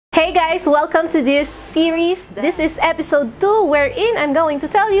Hey guys, welcome to this series. This is episode 2 wherein I'm going to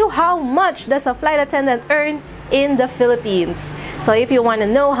tell you how much does a flight attendant earn in the Philippines. So if you want to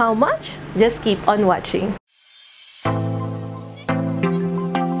know how much, just keep on watching.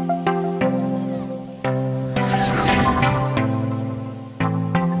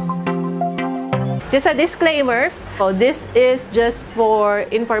 Just a disclaimer, so this is just for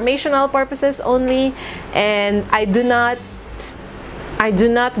informational purposes only, and I do not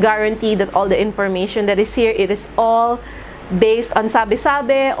guarantee that all the information that is here, it is all based on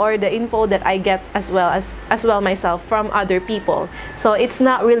sabi-sabi or the info that I get as well myself from other people. So it's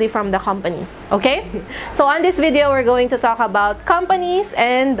not really from the company, okay? So on this video, we're going to talk about companies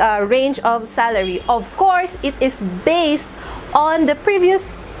and range of salary. Of course, it is based on the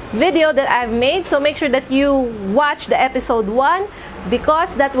previous video that I've made, so make sure that you watch the episode 1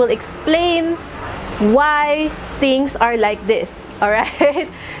 because that will explain why things are like this. All right,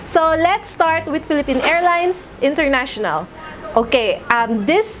 so let's start with Philippine Airlines International. Okay,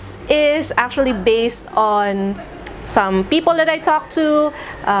 this is actually based on some people that I talk to,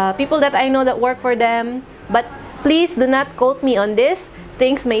 people that I know that work for them, but please do not quote me on this.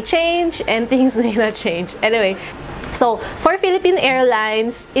 Things may change and things may not change. Anyway, so for Philippine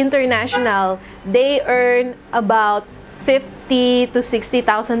Airlines International, they earn about 50 to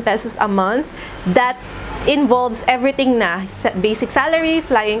 60,000 pesos a month. That involves everything na, basic salary,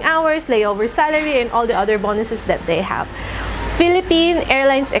 flying hours, layover salary, and all the other bonuses that they have. Philippine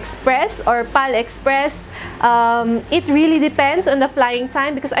Airlines Express or PAL Express, it really depends on the flying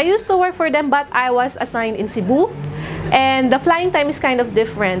time because I used to work for them, but I was assigned in Cebu. And the flying time is kind of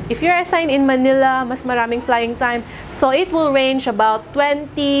different. If you're assigned in Manila, mas maraming flying time. So it will range about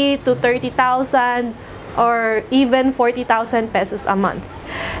 20 to 30,000 or even 40,000 pesos a month.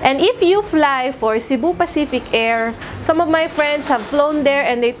 And if you fly for Cebu Pacific Air, some of my friends have flown there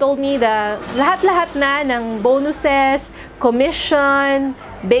and they told me that lahat-lahat na ng bonuses, commission,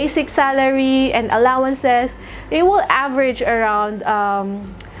 basic salary, and allowances, it will average around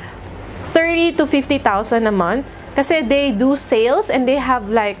 30 to 50,000 a month. Kasi they do sales and they have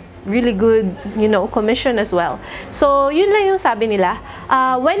like really good, commission as well. So, yun lang yung sabi nila.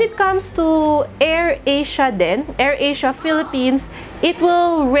 When it comes to Air Asia din, Air Asia Philippines, it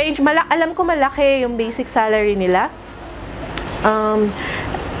will range, alam ko malaki yung basic salary nila.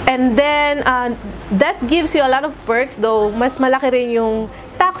 And then, that gives you a lot of perks, though mas malaki rin yung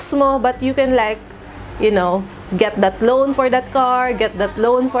tax mo, but you can like, get that loan for that car, get that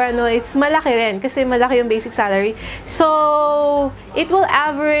loan for it's malaki rin kasi malaki yung basic salary. So, it will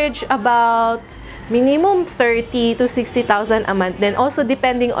average about minimum 30 to 60,000 a month. Then also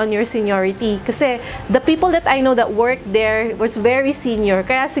depending on your seniority. Kasi the people that I know that work there was very senior.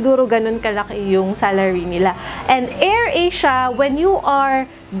 Kaya siguro ganun kalaki yung salary nila. And Air Asia, when you are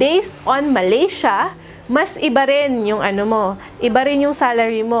based on Malaysia, mas iba rin yung iba rin yung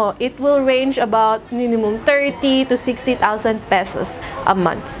salary mo. It will range about minimum 30 to 60,000 pesos a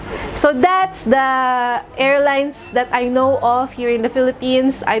month. So that's the airlines that I know of here in the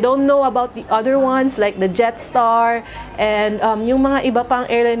Philippines. I don't know about the other ones like the Jetstar and yung mga iba pang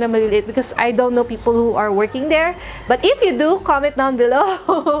airline na maliliit because I don't know people who are working there. But if you do, comment down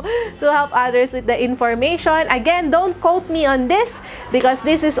below to help others with the information. Again, don't quote me on this because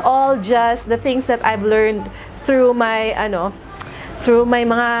this is all just the things that I've learned through my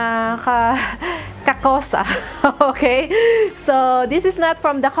mga kakosa. Okay, so this is not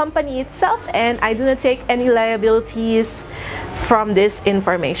from the company itself and I do not take any liabilities from this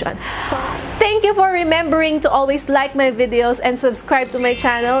information. So thank you for remembering to always like my videos and subscribe to my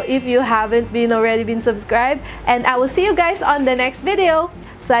channel if you haven't already been subscribed, and I will see you guys on the next video.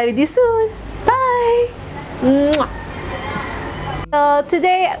 Fly with you soon. Bye. Mwah. So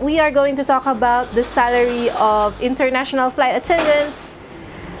today we are going to talk about the salary of international flight attendants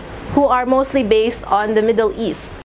who are mostly based on the Middle East.